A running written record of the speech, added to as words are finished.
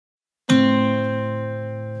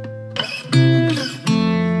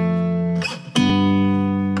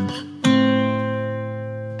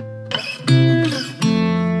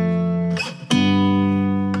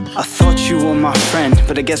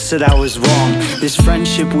but I guess that I was wrong. This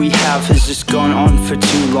friendship we have has just gone on for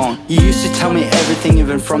too long. You used to tell me everything,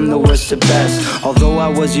 even from the worst to best. Although I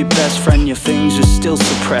was your best friend, your feelings were still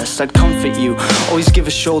suppressed. I'd comfort you, always give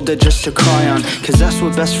a shoulder just to cry on, cause that's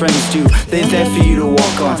what best friends do, they're there for you to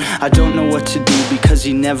walk on. I don't know what to do because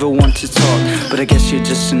you never want to talk, but I guess you're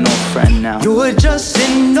just an old friend now. You're just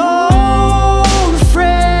an old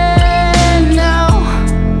friend now.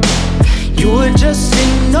 You're just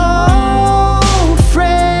an old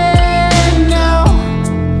friend now.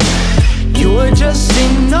 You're just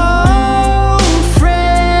an old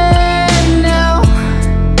friend now.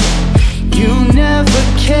 You never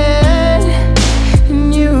cared,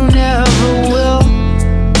 and you never will.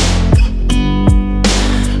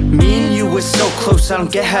 Me and you were so close, I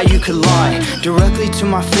don't get how you could lie. Directly to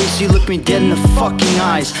my face, you look me dead in the fucking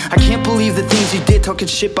eyes. I can't believe the things you did, talking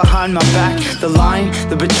shit behind my back. The lying,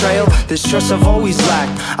 the betrayal, this trust I've always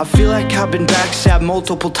lacked. I feel like I've been backstabbed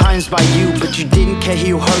multiple times by you, but you didn't care who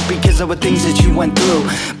you hurt because of the things that you went through.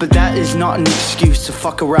 But that is not an excuse to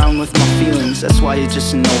fuck around with my feelings. That's why you're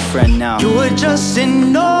just an old friend now. You're just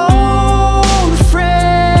an old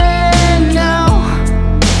friend now.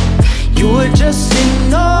 You're just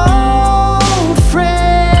an old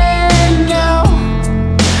friend now.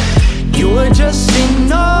 You're just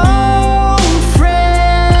an old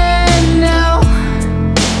friend now.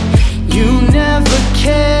 You never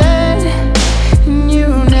cared, and you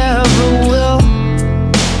never will.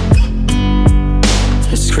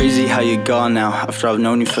 It's crazy how you're gone now, after I've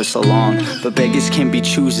known you for so long. But beggars can't be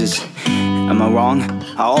choosers, am I wrong?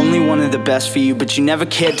 I only wanted the best for you, but you never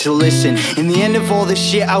cared to listen. In the end of all this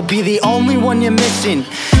shit, I'll be the only one you're missing.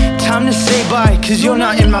 Time to say bye, cause you're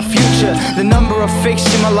not in my future. The number of fakes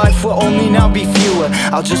in my life will only now be fewer.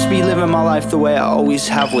 I'll just be living my life the way I always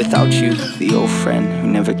have without you. The old friend who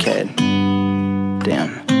never cared.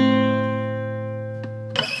 Damn.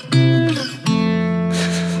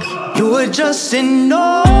 You're just an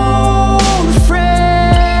old